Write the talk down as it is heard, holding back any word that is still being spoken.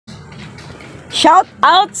Shout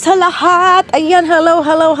out sa lahat. Ayan, hello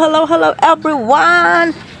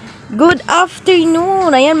everyone. Good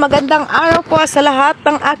afternoon. Ayan, magandang araw po sa lahat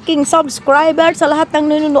ng aking subscribers, sa lahat ng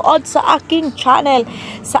nanonood sa aking channel,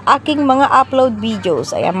 sa aking mga upload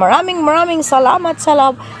videos. Ayan, maraming salamat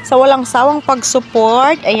sa walang sawang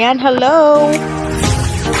pag-support. Ayan, hello.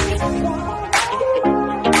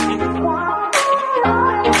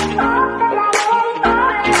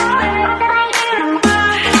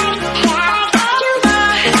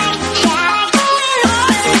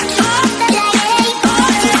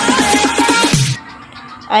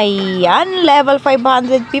 Ayan, level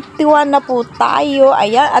 551 na po tayo.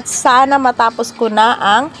 Ayan, at sana matapos ko na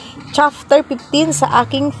ang chapter 15 sa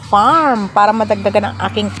aking farm para madagdagan ang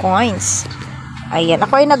aking coins. Ayan,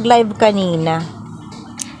 ako ay nag-live kanina.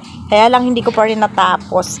 Kaya lang hindi ko pa rin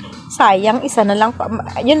natapos. Sayang, isa na lang.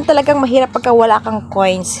 Yun talagang mahirap pagka wala kang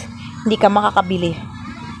coins. Hindi ka makakabili.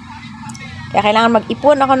 Kaya kailangan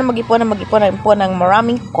mag-ipon ako na mag-ipon ng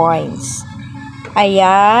maraming coins.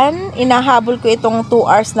 Ayan, inahabol ko itong 2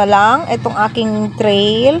 hours na lang, itong aking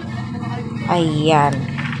trail. Ayan.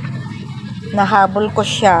 Nahabol ko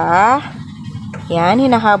siya. Yan,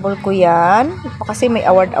 hinahabol ko yan. Kasi may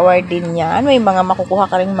award din yan. May mga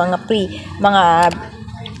makukuha ka rin mga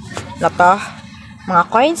mga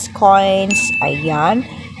coins. Ayan.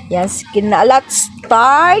 Yan, skin na. Let's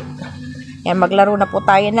start. Yan, maglaro na po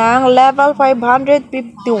tayo ng level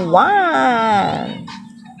 551.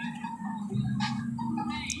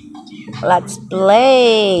 Let's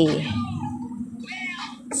play.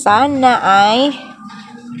 Sana ay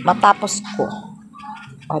matapos ko.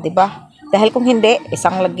 O, diba? Dahil kung hindi,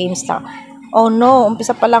 isang games lang. Oh no,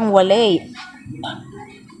 umpisa pa lang wala.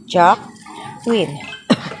 Jack, Queen.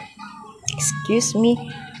 Excuse me,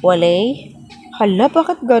 wala. Hala,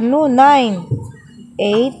 bakit gano'n? 9,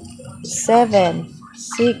 8, 7,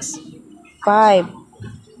 6, 5,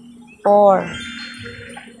 4,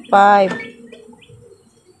 5,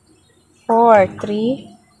 4, 3,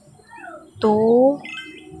 2,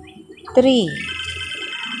 3.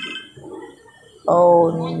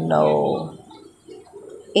 Oh no.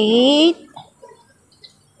 8,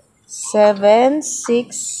 7, 6,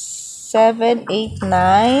 7, 8,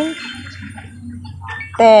 9,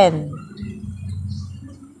 10.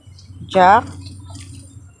 Jack.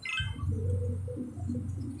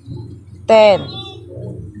 10.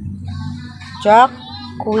 Jack,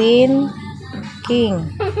 Queen, King.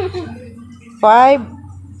 5,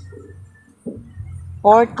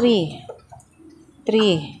 4, 3.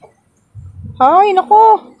 3. Ay,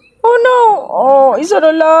 nako. Oh no. Oh, isa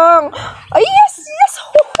na lang. Ay, yes.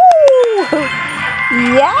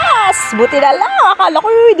 Yes. Buti na lang. Akala ko,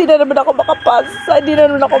 hindi na naman ako makapasa. Hindi na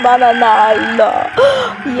naman ako mananalo.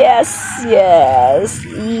 Yes.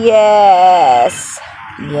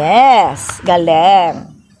 Galing.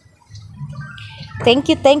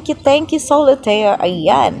 Thank you, Solitaire.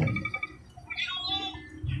 Ayan.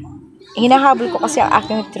 Hinahabol ko kasi ang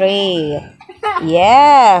aking tray.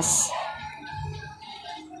 Yes.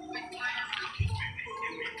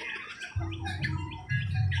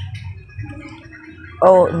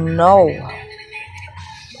 Oh no.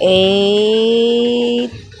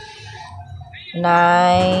 8,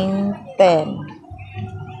 9,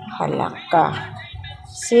 10. Halaka.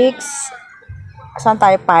 6. Saan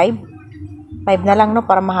tayo? 5? 5 na lang, no?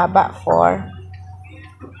 Para mahaba. 4,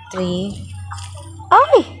 3.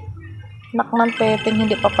 Ay! Nak ng peteng,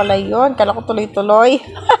 hindi pa pala yun. Kala ko tuloy-tuloy.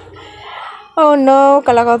 Oh no,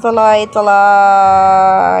 kala ko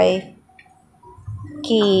tuloy-tuloy.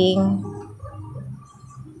 King.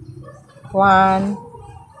 1,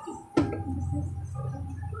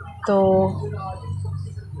 2,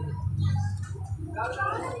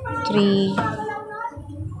 3,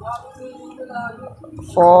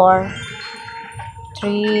 4,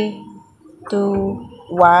 3,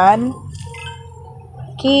 2, 1.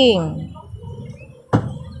 King.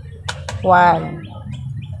 1,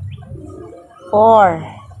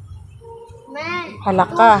 4.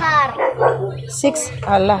 Halaka. 6.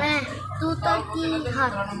 Hala. 230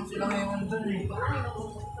 har.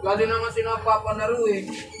 Lalo naman sinapapanaro eh.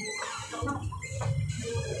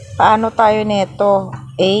 Paano tayo nito?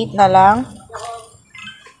 8 na lang.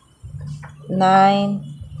 9,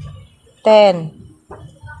 10.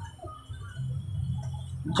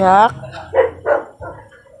 Jack.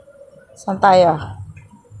 Saan tayo?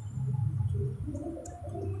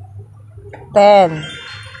 10.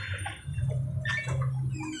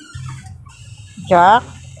 Jack.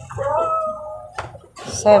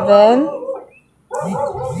 7,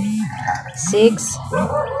 6,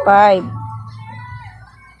 5.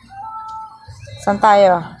 Saan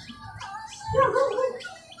tayo?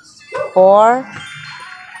 4,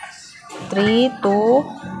 3,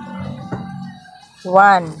 2,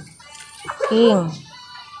 1. King,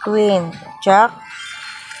 Queen, Jack,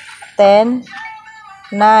 10,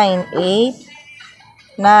 9,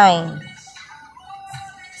 8, 9,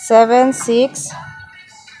 7, 6.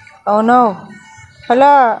 Oh no.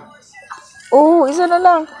 Hala. Oh, isa na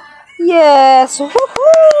lang. Yes!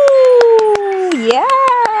 Woohoo!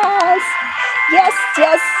 Yes! Yes,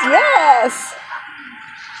 yes, yes!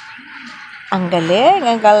 Ang galing,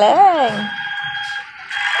 ang galing.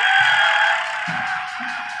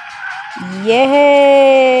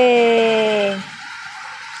 Yay!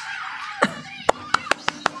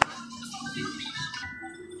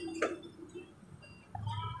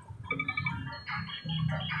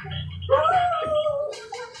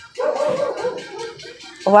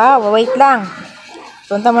 Wow, wait lang.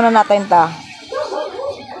 Punta muna natin ta.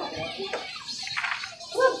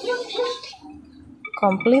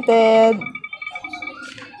 Completed.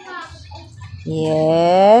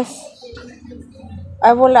 Yes.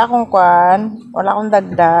 Ay, wala akong kwan. Wala akong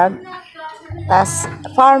dagdag. Tas,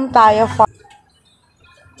 farm tayo.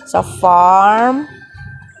 Sa farm.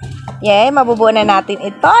 Yay, mabubuo na natin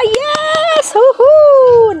ito. Yes!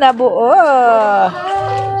 Woohoo! Nabuo.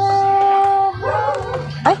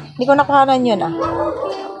 Ay, hindi ko nakuhanan yun ah.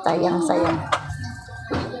 Sayang, sayang.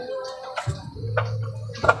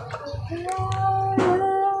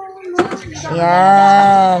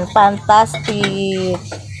 Yan. Fantastic.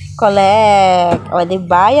 Collect. O,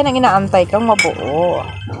 diba? Yan ang inaantay kang mabuo.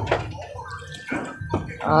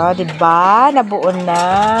 O, diba? Nabuo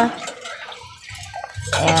na.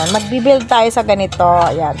 Ayan. Magbibuild tayo sa ganito.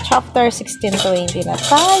 Ayan. Chapter 16-20 na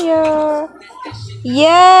tayo.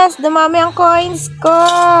 Yes! Dumami ang coins ko.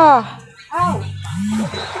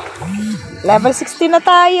 Level 16 na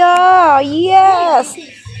tayo. Yes!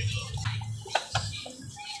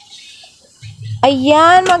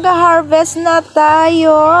 Ayan, mag-harvest na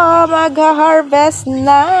tayo. Mag-harvest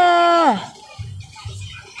na.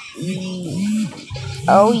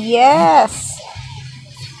 Oh, yes.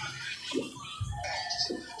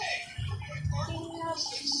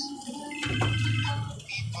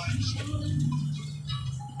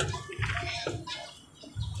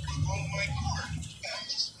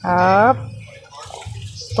 Up.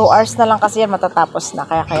 2 hours na lang kasi yan matatapos na.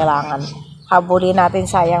 Kaya kailangan habulin natin.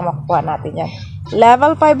 Sayang makukuha natin yan.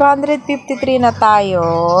 Level 553 na tayo.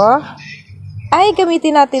 Ay,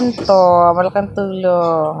 gamitin natin to. Malaking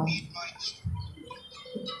tulong.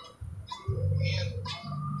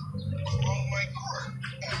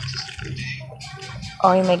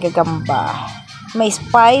 Oy, may gagamba. May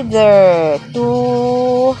spider.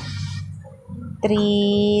 2,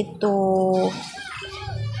 3, 2.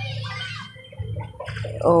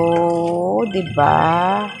 Oh,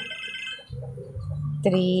 diba?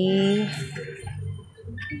 3,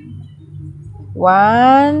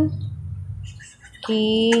 1,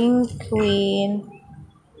 King, Queen,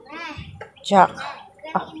 Jack.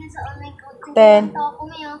 10,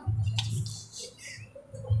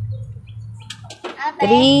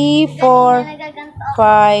 3, 4,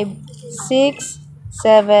 5, 6,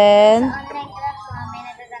 7,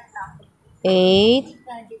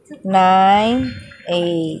 8, 9,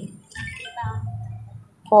 8,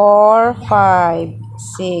 4, 5,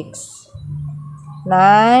 6,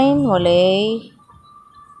 9, huli,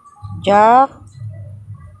 Jack,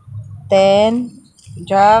 10,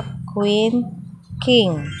 Jack, Queen,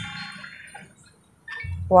 King,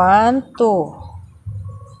 1, 2,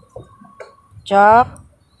 Jack,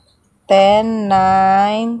 10,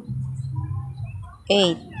 9,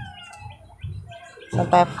 8, saan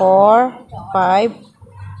tayo? 4, 5,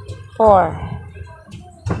 4.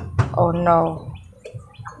 Oh no.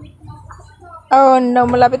 Oh no,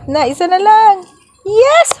 malapit na. Isa na lang.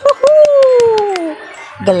 Yes! Woohoo!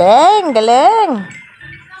 Galing, galing.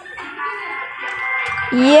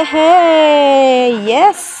 Yay!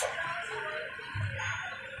 Yes!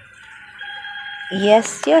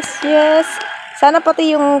 Yes, yes, yes. Sana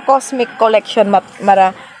pati yung cosmic collection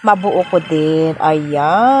mabuo ko din.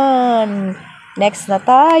 Ayan. Next na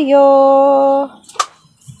tayo.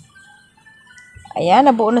 Ayan,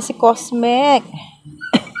 nabuo na si Cosmic.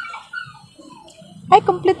 Ay,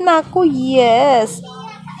 complete na ako. Yes.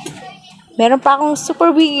 Meron pa akong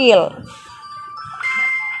super wheel.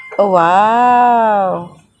 Oh,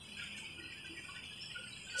 wow.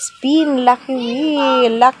 Spin, lucky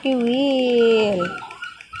wheel, lucky wheel.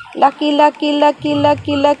 Lucky, lucky, lucky,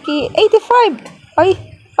 lucky, lucky. 85. Ay,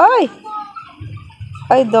 ay.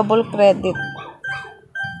 Ay, double credit.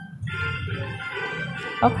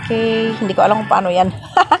 Okay, hindi ko alam kung paano yan.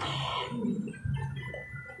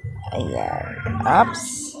 Ayan.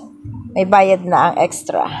 Ups. May bayad na ang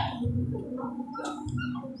extra.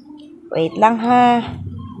 Wait lang ha.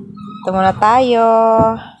 Ito muna tayo.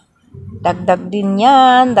 Dagdag din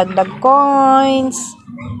yan. Dagdag coins.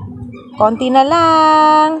 Konti na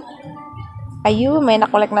lang. Ayun, may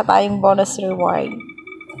nakolek na tayong bonus reward.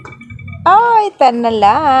 Ay, 10 na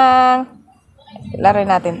lang.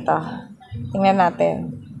 Laruin natin to. Tingnan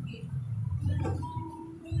natin.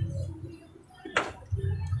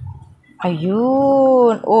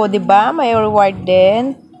 Ayun. Oh, 'di ba? May reward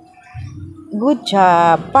din. Good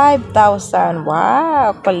job. 5,000.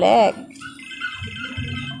 Wow, collect.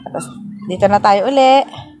 Tapos dito na tayo uli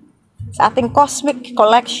sa ating cosmic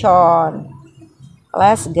collection.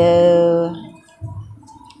 Let's go.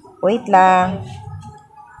 Wait lang.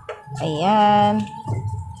 Ayan.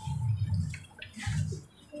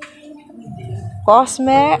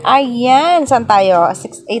 Cosme, ayan. Saan tayo?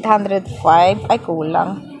 805. Ay,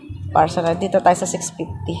 kulang. Personal. Dito tayo sa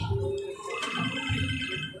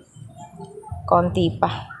 650. Konti pa.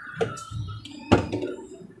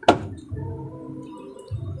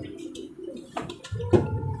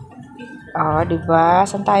 Oh, diba?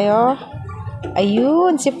 Saan tayo?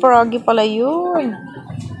 Ayun, si Froggy pala yun.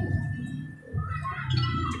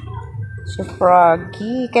 Si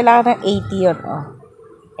Froggy. Kailangan ng 80 yun, oh.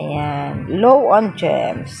 Ayan. Low on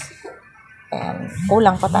gems. Ayan.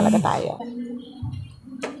 Kulang pa talaga tayo.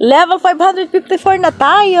 Level 554 na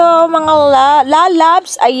tayo, mga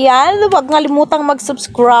lalabs. Ayan. Huwag ngalimutang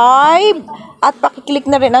mag-subscribe. At pakiclick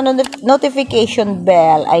na rin ang notification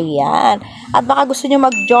bell. Ayan. At baka gusto nyo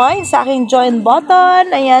mag-join sa aking join button.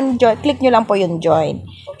 Ayan. Click nyo lang po yung join.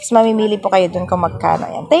 Tapos mamimili po kayo dun kung magkano.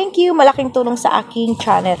 Ayan. Thank you. Malaking tulong sa aking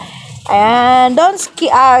channel. And don't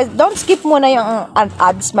skip muna yung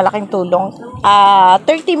ads, malaking tulong.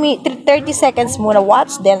 30 seconds muna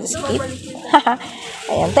watch, then skip.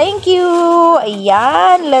 Ayan, thank you.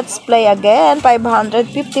 Ayan, let's play again.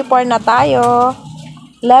 554 na tayo.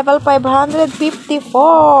 Level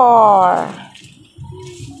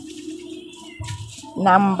 554.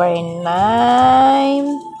 Number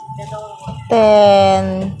 9.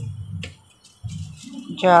 10.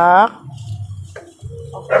 Jack.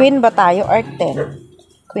 Queen ba tayo or 10?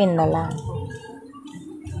 Queen na lang.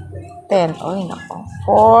 10. Oy, nako.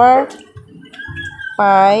 4,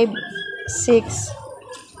 5, 6,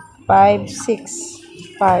 5,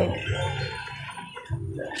 6, 5.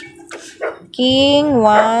 King,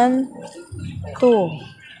 1,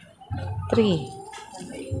 2, 3.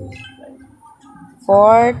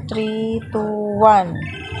 4, 3, 2,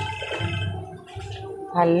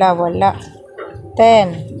 1. Hala, wala.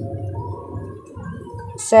 10.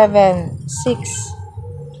 7, 6,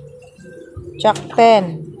 Jack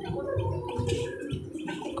 10,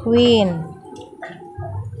 Queen,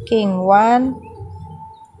 King 1.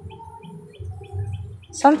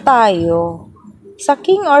 Saan tayo? Sa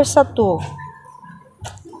King or sa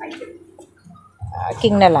 2?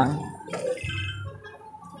 King na lang.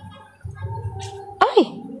 Ay!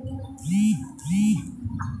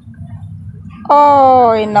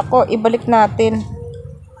 Oy, nako, ibalik natin.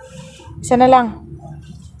 Isa na lang.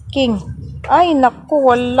 King. Ay,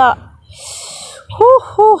 naku, wala.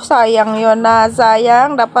 Sayang yun na.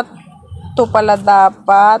 Sayang. Dapat, ito pala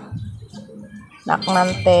dapat. Nak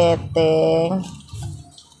ng teteng.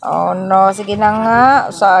 Oh, no. Sige na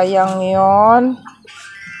nga. Sayang yun.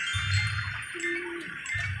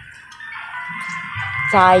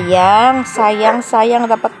 Sayang.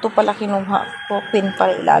 Dapat ito pala kinuha ko. Queen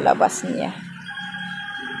pala ilalabas niya.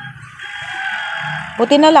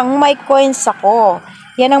 Buti na lang, may coins ako.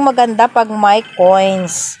 Yan ang maganda pag may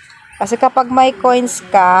coins. Kasi kapag may coins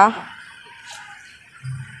ka,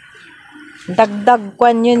 dagdag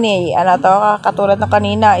kwan yun eh. Ano to? Katulad na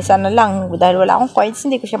kanina, isa na lang. Dahil wala akong coins,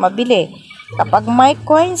 hindi ko siya mabili. Kapag may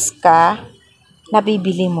coins ka,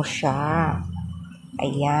 nabibili mo siya.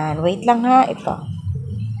 Ayan. Wait lang ha. Ito.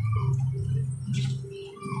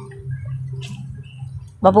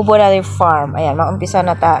 Mabubuo natin yung farm. Ayan. Mag-umpisa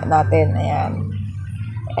na natin. Ayan.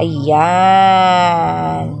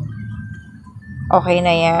 Ayan. Okay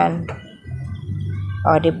na yan.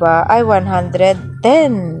 O, diba? Ay, 110.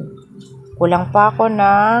 Kulang pa ako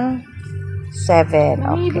ng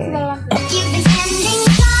 7. Okay.